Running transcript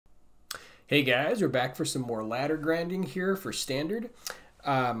Hey guys, we're back for some more ladder grinding here for standard.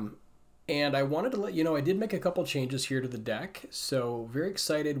 And I wanted to let you know I did make a couple changes here to the deck, so very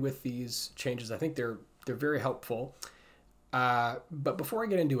excited with these changes. I think they're very helpful. But before I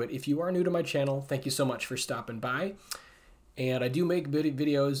get into it, if you are new to my channel, thank you so much for stopping by. And I do make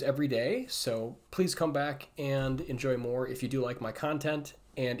videos every day, so please come back and enjoy more if you do like my content.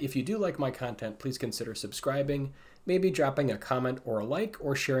 And if you do like my content, please consider subscribing, maybe dropping a comment or a like,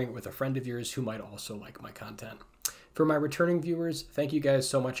 or sharing it with a friend of yours who might also like my content. For my returning viewers, thank you guys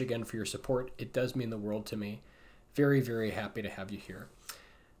so much again for your support. It does mean the world to me. Very, very happy to have you here.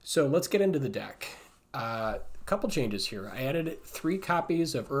 So let's get into the deck. A couple changes here. I added 3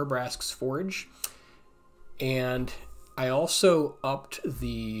 copies of Urabrask's Forge, and I also upped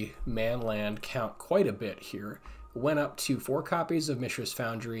the manland count quite a bit here. Went up to 4 copies of Mishra's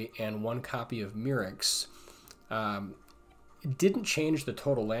Foundry and 1 copy of Mirix. It didn't change the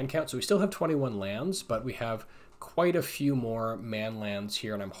total land count, so we still have 21 lands, but we have quite a few more manlands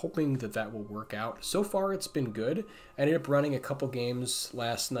here, and I'm hoping that that will work out. So far, it's been good. I ended up running a couple games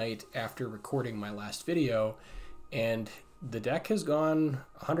last night after recording my last video, and the deck has gone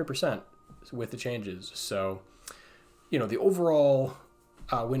 100% with the changes. So, you know, the overall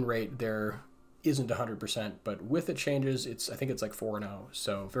win rate there isn't 100%, but with the changes, I think it's like 4-0,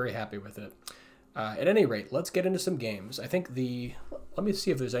 so very happy with it. At any rate, let's get into some games. I think let me see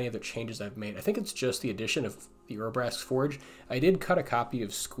if there's any other changes I've made. I think it's just the addition of the Urabrask's Forge. I did cut a copy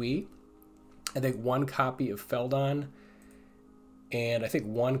of Squee, I think 1 copy of Feldon, and I think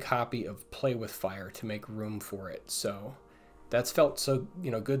 1 copy of Play with Fire to make room for it. So that's felt so,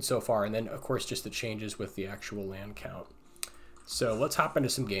 good so far. And then of course just the changes with the actual land count. So let's hop into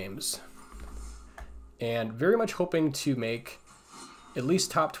some games. And very much hoping to make at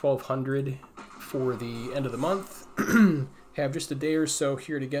least top 1200 for the end of the month. Have just a day or so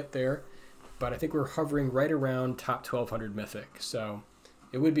here to get there, but I think we're hovering right around top 1200 Mythic, so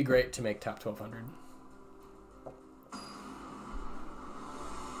it would be great to make top 1200.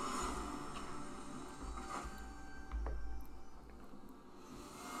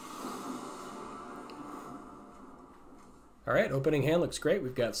 All right, opening hand looks great.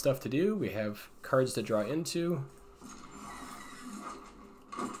 We've got stuff to do. We have cards to draw into.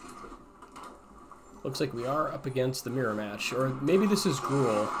 Looks like we are up against the mirror match, or maybe this is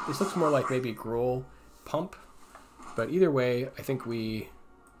Gruul. This looks more like maybe Gruul Pump, but either way, I think we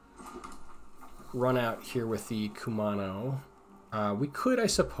run out here with the Kumano. We could, I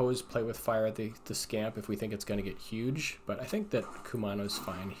suppose, play with fire at the Scamp if we think it's going to get huge, but I think that Kumano's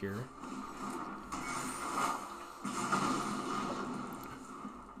fine here.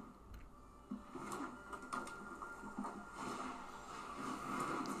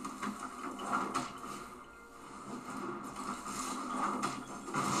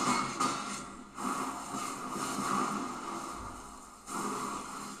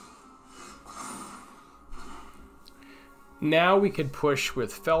 Now we could push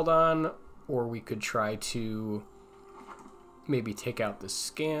with Feldon, or we could try to maybe take out the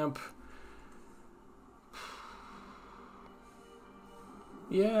Scamp.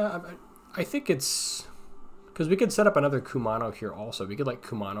 Yeah, I think it's... because we could set up another Kumano here also. We could like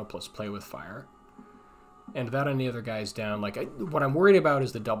Kumano plus Play with Fire. And without any other guys down, like what I'm worried about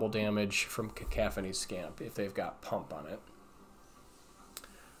is the double damage from Cacophony's Scamp if they've got Pump on it.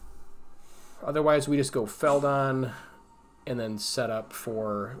 Otherwise, we just go Feldon and then set up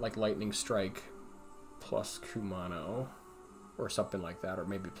for like Lightning Strike plus Kumano or something like that, or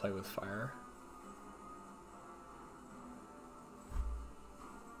maybe Play with Fire.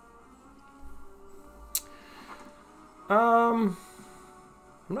 I'm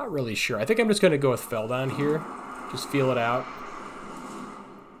not really sure. I think I'm just going to go with Feldon here. Just feel it out.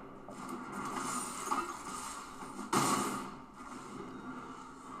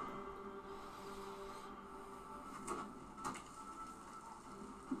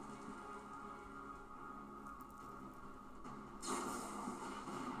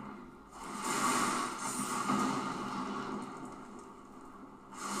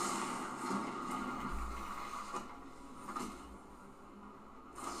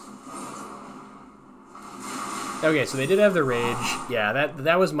 Okay, so they did have the Rage. Yeah,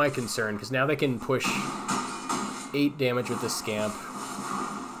 that was my concern, because now they can push 8 damage with the Scamp.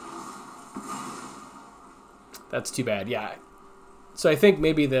 That's too bad, yeah. So I think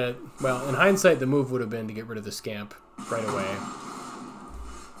maybe well, in hindsight, the move would have been to get rid of the Scamp right away.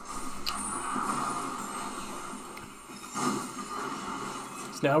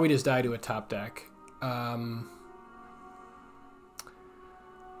 So now we just die to a top deck.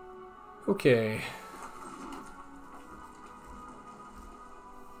 Okay.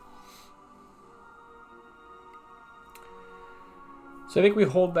 So I think we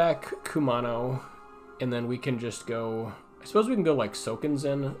hold back Kumano, and then we can just go... I suppose we can go like Sokens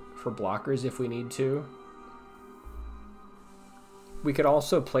in for blockers if we need to. We could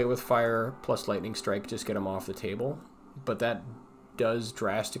also play with Fire plus Lightning Strike, just get them off the table. But that does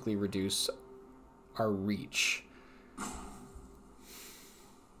drastically reduce our reach.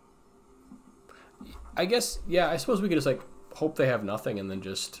 I guess, yeah, I suppose we could just like hope they have nothing and then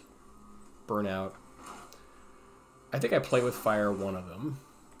just burn out. I think I play with Fire one of them.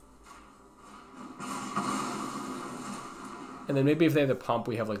 And then maybe if they have the pump,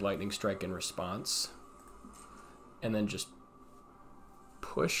 we have like Lightning Strike in response. And then just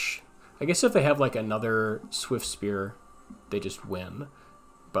push. I guess if they have like another Swift Spear, they just win.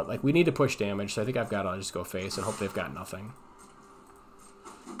 But like we need to push damage, so I think I'll just go face and hope they've got nothing.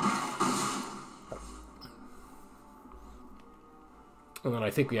 And then I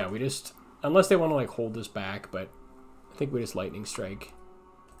think, yeah, we just... Unless they want to like hold this back, but I think we just Lightning Strike.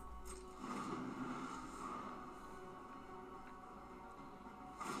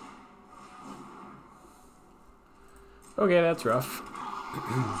 Okay, that's rough.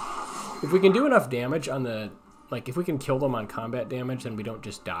 If we can do enough damage on the... Like, if we can kill them on combat damage, then we don't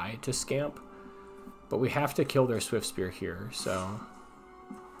just die to Scamp. But we have to kill their Swift Spear here, so...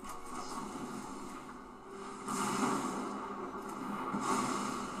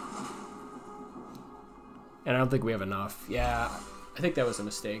 And I don't think we have enough. Yeah, I think that was a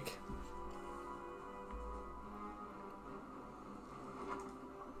mistake.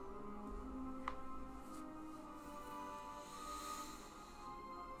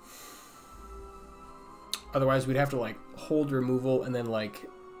 Otherwise, we'd have to, like, hold removal and then, like,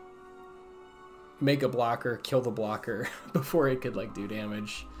 make a blocker, kill the blocker before it could, like, do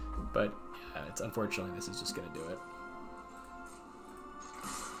damage. But, yeah, it's unfortunately, this is just going to do it.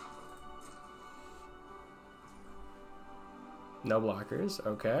 No blockers,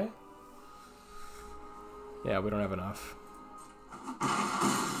 okay. Yeah, we don't have enough.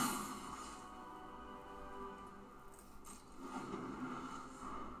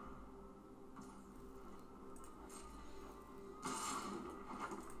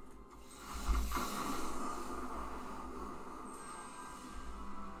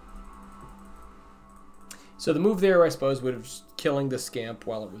 So the move there, I suppose, would have just killing the Scamp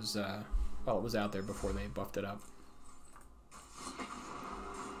while it was out there before they buffed it up.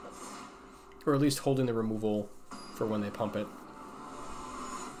 Or at least holding the removal for when they pump it.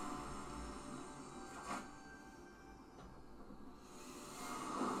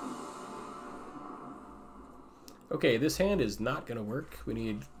 Okay, this hand is not going to work. We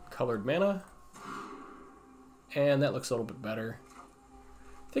need colored mana. And that looks a little bit better.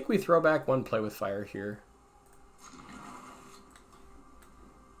 I think we throw back one Play with Fire here.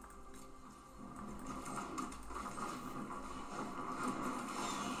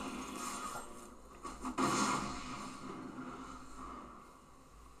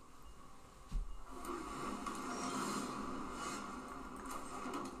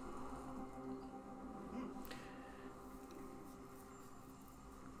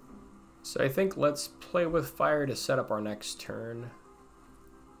 So I think let's play with Fire to set up our next turn.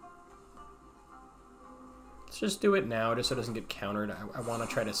 Let's just do it now, just so it doesn't get countered. I want to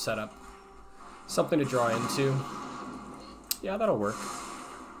try to set up something to draw into. Yeah, that'll work.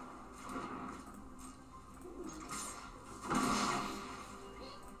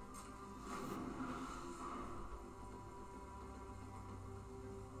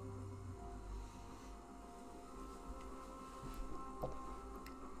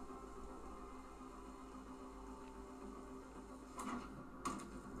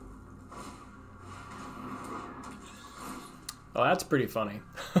 Oh, that's pretty funny.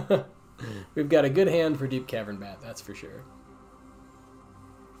 We've got a good hand for Deep Cavern Bat, that's for sure.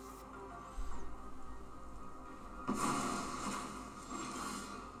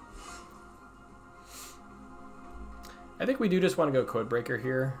 I think we do just want to go Codebreaker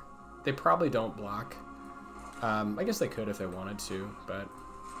here. They probably don't block. I guess they could if they wanted to, but...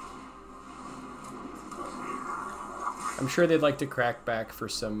 I'm sure they'd like to crack back for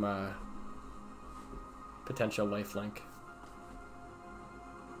some potential lifelink.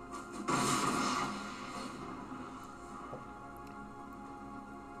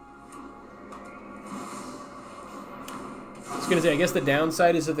 I was gonna say, I guess the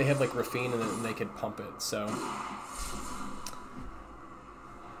downside is that they have like Raffine and then they could pump it, so.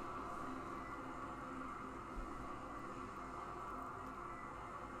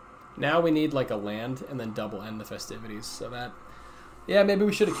 Now we need like a land and then double end the festivities, so that, yeah, maybe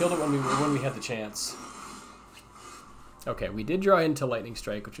we should have killed it when we had the chance. Okay, we did draw into Lightning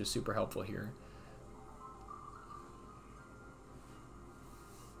Strike, which was super helpful here.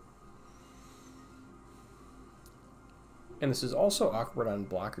 And this is also awkward on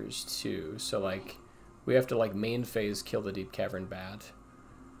blockers too. So like we have to like main phase kill the Deep Cavern Bat.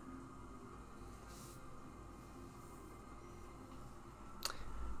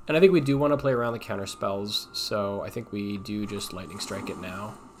 And I think we do want to play around the counter spells, so I think we do just Lightning Strike it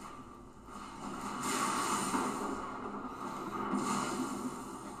now.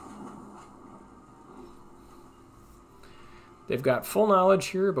 They've got full knowledge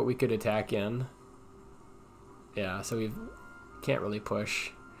here, but we could attack in. Yeah, so we can't really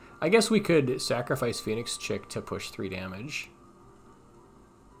push. I guess we could sacrifice Phoenix Chick to push 3 damage.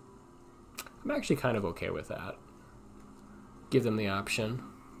 I'm actually kind of okay with that. Give them the option.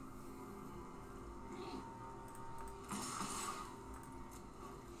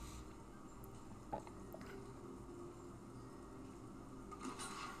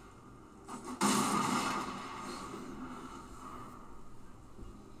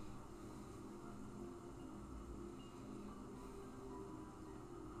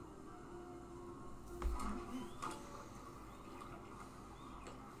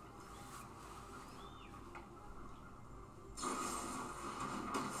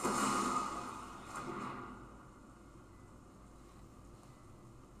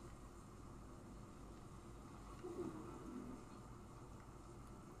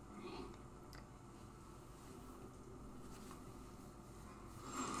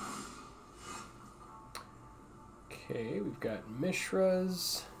 Okay, we've got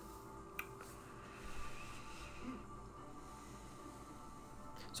Mishras.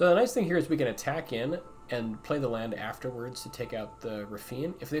 So the nice thing here is we can attack in and play the land afterwards to take out the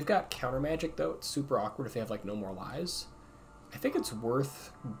Rafine. If they've got counter magic though, it's super awkward if they have like no more lies. I think it's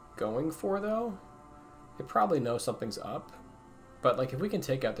worth going for though. They probably know something's up. But like if we can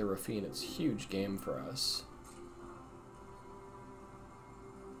take out their Rafine, it's a huge game for us.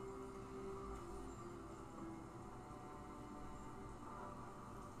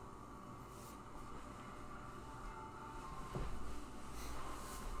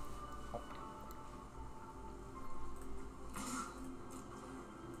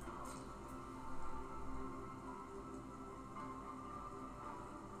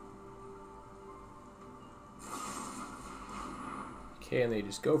 Okay, and they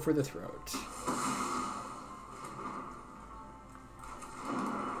just go for the throat.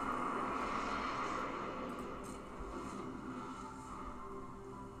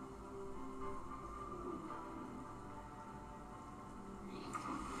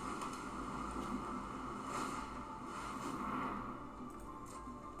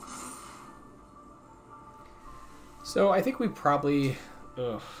 So I think we probably,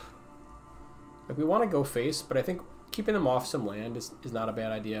 like we want to go face, but I think keeping them off some land is not a bad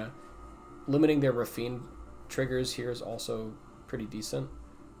idea. Limiting their Rafine triggers here is also pretty decent.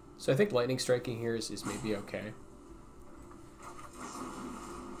 So I think lightning striking here is maybe okay.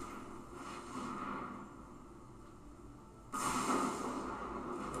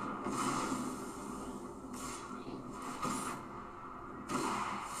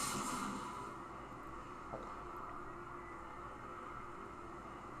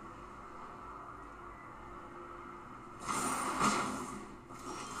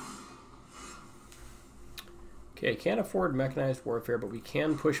 Okay, can't afford mechanized warfare, but we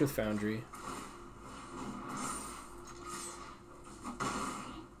can push with Foundry.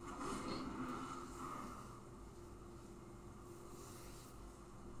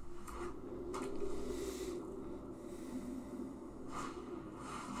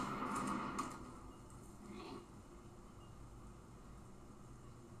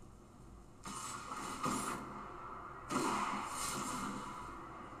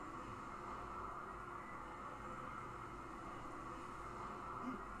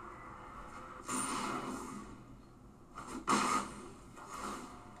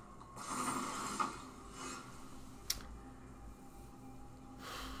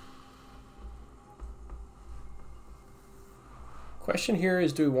 Question here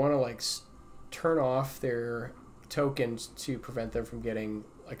is, do we want to like turn off their tokens to prevent them from getting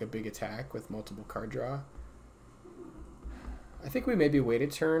like a big attack with multiple card draw? I think we maybe wait a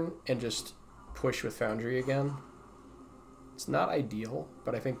turn and just push with Foundry again. It's not ideal,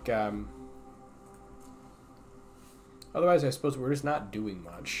 but I think otherwise I suppose we're just not doing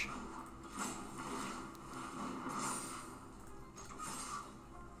much.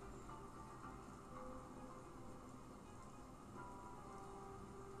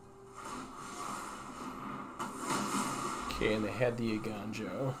 Okay, and they had the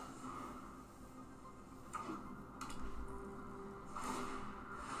Aganjo.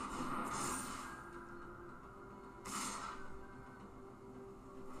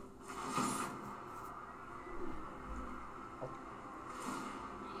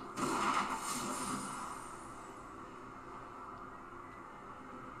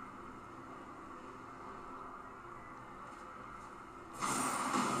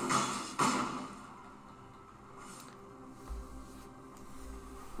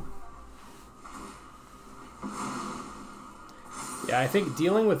 Yeah, I think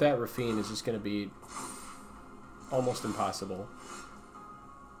dealing with that Rafine is just going to be almost impossible.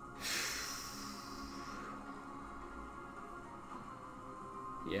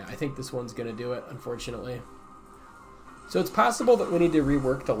 Yeah, I think this one's going to do it, unfortunately. So it's possible that we need to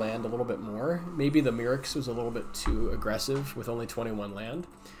rework the land a little bit more. Maybe the Mirrex was a little bit too aggressive with only 21 land.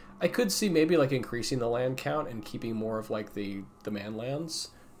 I could see maybe like increasing the land count and keeping more of like the man lands.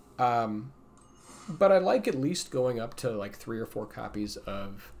 But I like at least going up to like 3 or 4 copies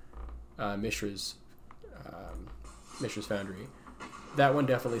of Mishra's Foundry. That one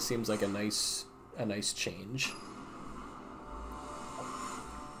definitely seems like a nice change.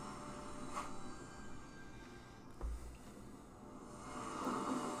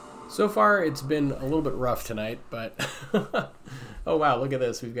 So far, it's been a little bit rough tonight, but oh wow, look at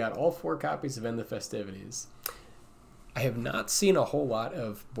this. We've got all 4 copies of End the Festivities. I have not seen a whole lot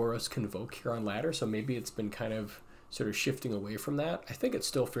of Boros Convoke here on ladder, so maybe it's been kind of sort of shifting away from that. I think it's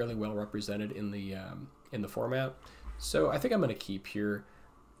still fairly well represented in the format, so I think I'm going to keep here.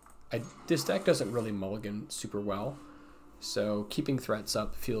 This deck doesn't really mulligan super well, so keeping threats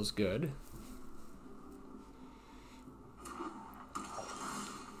up feels good.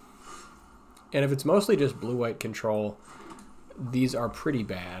 And if it's mostly just blue-white control, these are pretty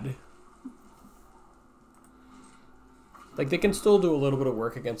bad. Like, they can still do a little bit of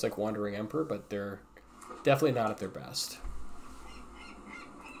work against, like, Wandering Emperor, but they're definitely not at their best.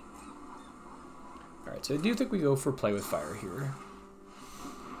 Alright, so I do think we go for Play with Fire here.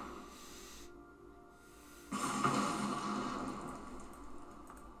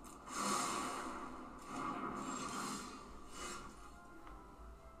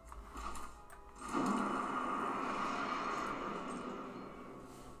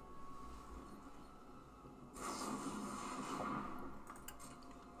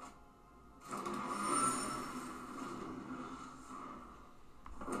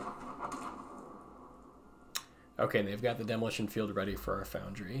 Okay, and they've got the Demolition Field ready for our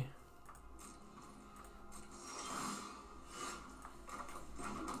Foundry.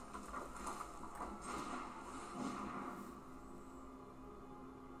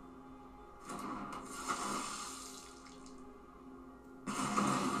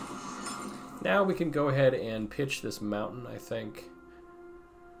 Now we can go ahead and pitch this mountain, I think.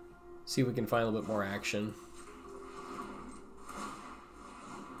 See if we can find a little bit more action.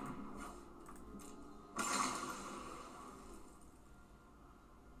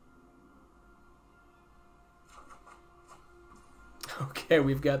 Okay,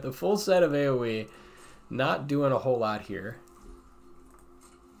 we've got the full set of AoE, not doing a whole lot here.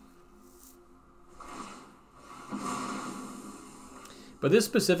 But this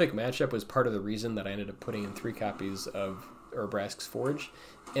specific matchup was part of the reason that I ended up putting in 3 copies of Urbrask's Forge.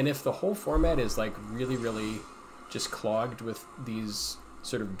 And if the whole format is like really just clogged with these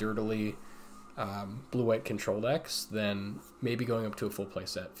sort of dirtily blue-white control decks, then maybe going up to a full play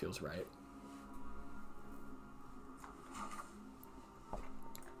set feels right.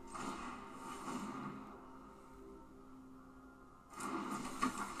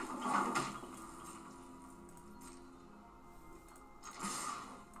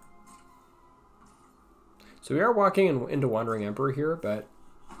 So we are walking into Wandering Emperor here, but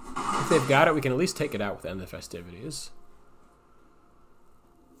if they've got it, we can at least take it out with End the Festivities.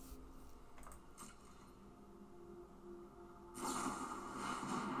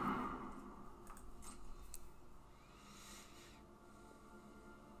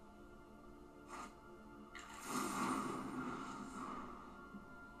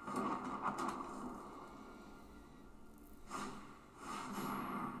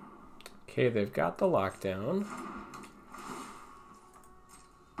 Okay, they've got the lockdown.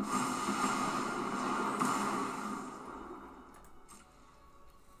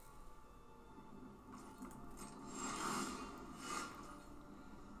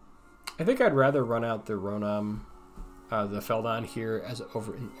 I think I'd rather run out the Ronam, the Feldon here as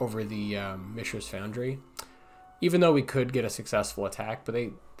over the Mishra's Foundry. Even though we could get a successful attack, but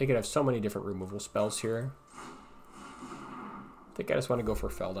they could have so many different removal spells here. I think I just want to go for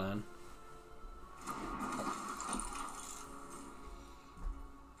Feldon.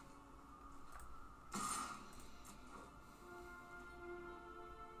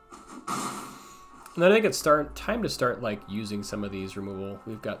 And then I think it's time to start like using some of these removal.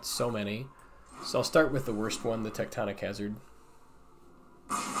 We've got so many. So I'll start with the worst one, the Tectonic Hazard.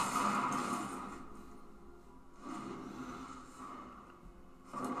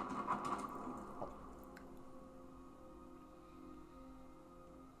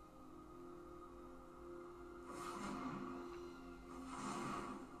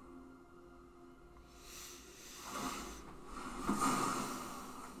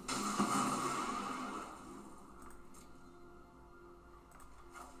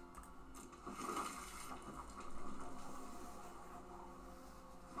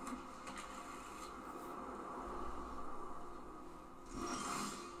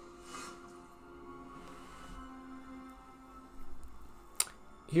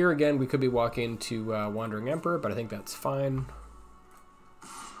 Here again, we could be walking to Wandering Emperor, but I think that's fine.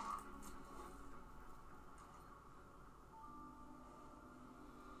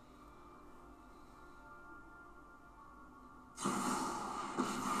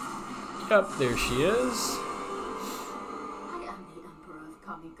 Yep, there she is. I am the Emperor of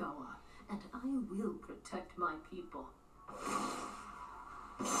Kamigawa, and I will protect my people.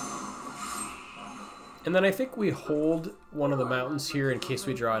 And then I think we hold one of the mountains here in case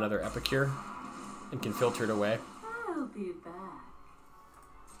we draw another Epicure and can filter it away. I'll be back.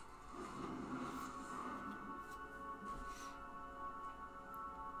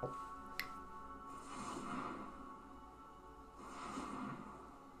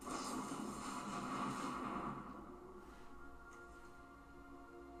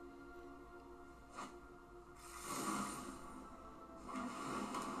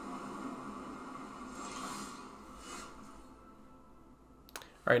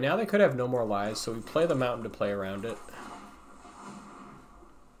 All right, now they could have no more lies, so we play the mountain to play around it.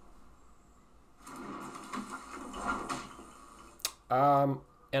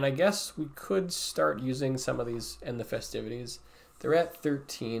 And I guess we could start using some of these in the festivities. They're at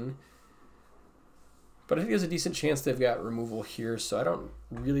 13, but I think there's a decent chance they've got removal here, so I don't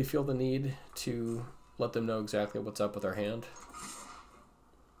really feel the need to let them know exactly what's up with our hand.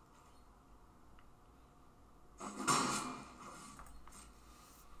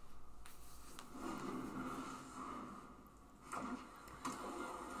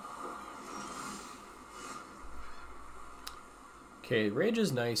 Okay, Rage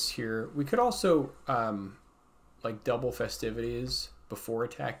is nice here. We could also like double festivities before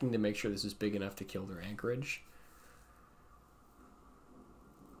attacking to make sure this is big enough to kill their anchorage.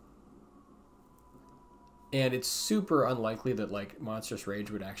 And it's super unlikely that like Monstrous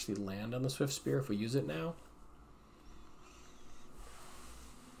Rage would actually land on the Swift Spear if we use it now.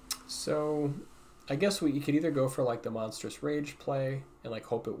 So I guess you could either go for like the Monstrous Rage play and like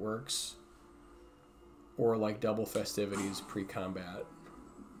hope it works, or like double festivities pre-combat.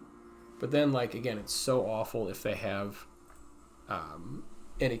 But then like again, it's so awful if they have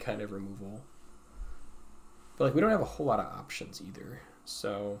any kind of removal. But like we don't have a whole lot of options either.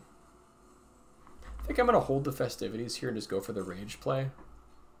 So I think I'm gonna hold the festivities here and just go for the rage play.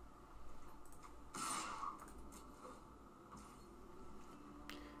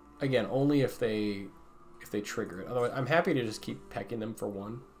 Again, only if they trigger it. Otherwise, I'm happy to just keep pecking them for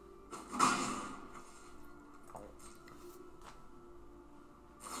one.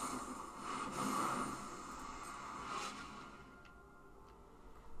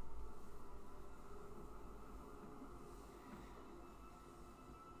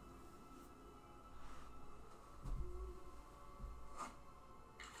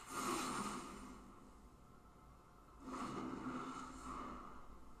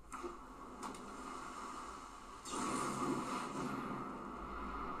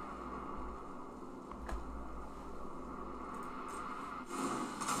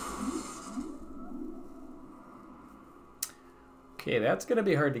 Okay, that's going to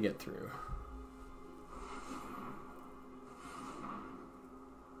be hard to get through.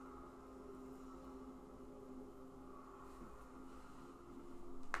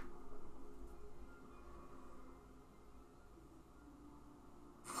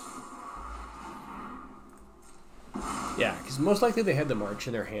 Yeah, because most likely they had the March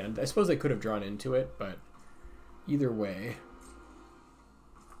in their hand. I suppose they could have drawn into it, but either way.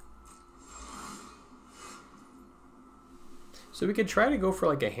 So we could try to go for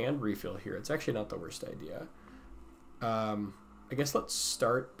like a hand refill here. It's actually not the worst idea. I guess let's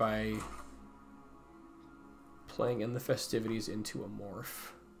start by playing in the festivities into a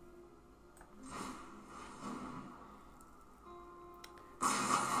morph.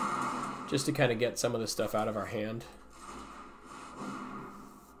 Just to kind of get some of the stuff out of our hand.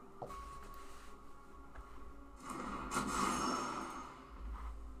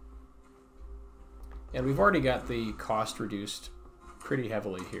 And we've already got the cost reduced pretty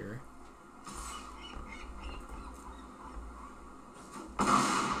heavily here.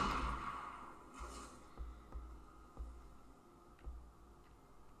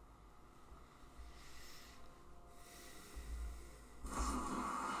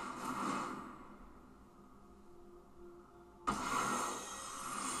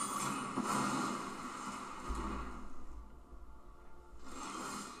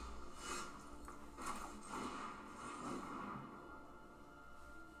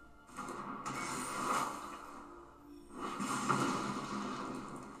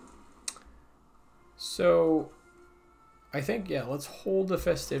 So I think, yeah, let's hold the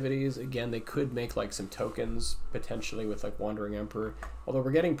festivities. Again, they could make like some tokens potentially with like Wandering Emperor, although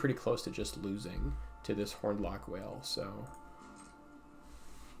we're getting pretty close to just losing to this Horned Lock Whale, so...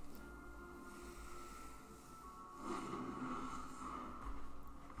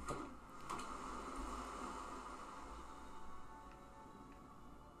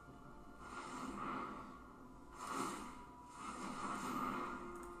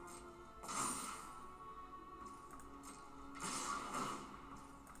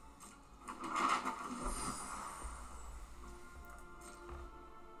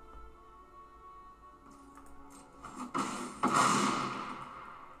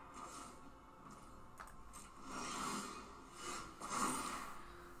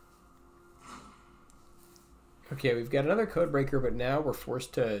 Okay, we've got another Codebreaker, but now we're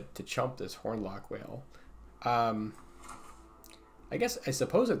forced to chump this Hornlock Whale. I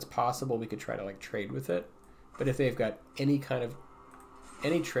suppose it's possible we could try to like trade with it, but if they've got any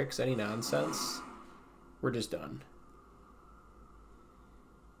tricks, any nonsense, we're just done.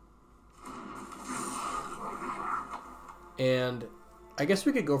 And I guess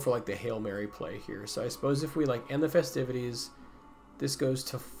we could go for like the Hail Mary play here. So I suppose if we like end the festivities, this goes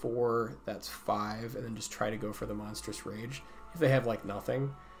to 4, that's 5, and then just try to go for the Monstrous Rage. If they have like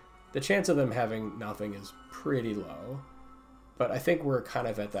nothing, the chance of them having nothing is pretty low. But I think we're kind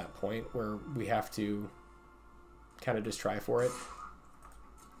of at that point where we have to kind of just try for it.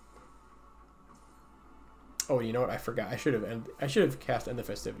 Oh, you know what? I forgot. I should have cast End the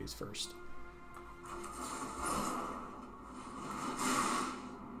Festivities first.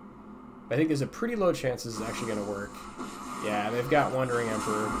 I think there's a pretty low chance this is actually going to work. Yeah, they've got Wandering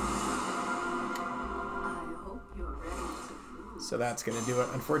Emperor. I hope you're ready to move. So that's going to do it,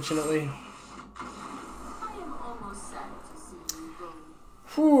 unfortunately. I am almost sad to see you go.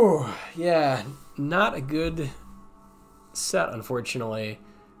 Whew, yeah, not a good set, unfortunately.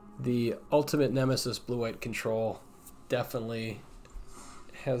 The ultimate nemesis blue-white control definitely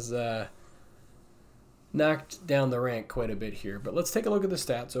has knocked down the rank quite a bit here. But let's take a look at the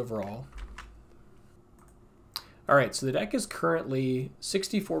stats overall. All right, so the deck is currently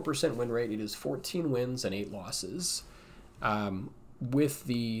 64% win rate. It is 14 wins and 8 losses. With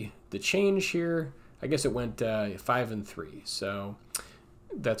the change here, I guess it went 5 and 3. So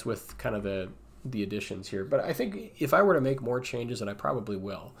that's with kind of the additions here. But I think if I were to make more changes, and I probably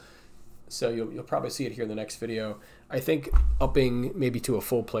will, so you'll probably see it here in the next video, I think upping maybe to a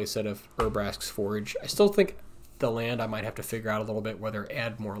full play set of Urbrask's Forge. I still think the land I might have to figure out a little bit, whether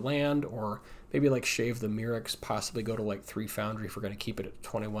add more land or maybe like shave the Mirrex, possibly go to like 3 Foundry if we're going to keep it at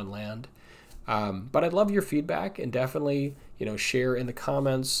 21 land. But I'd love your feedback, and definitely, you know, share in the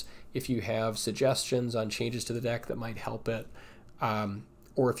comments if you have suggestions on changes to the deck that might help it,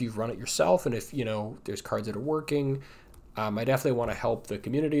 or if you've run it yourself and if, you know, there's cards that are working. I definitely want to help the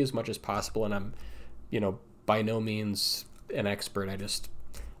community as much as possible, and I'm, you know, by no means an expert. I just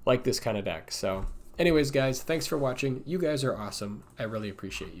like this kind of deck. So anyways, guys, thanks for watching. You guys are awesome. I really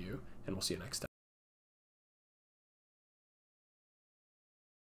appreciate you, and we'll see you next time.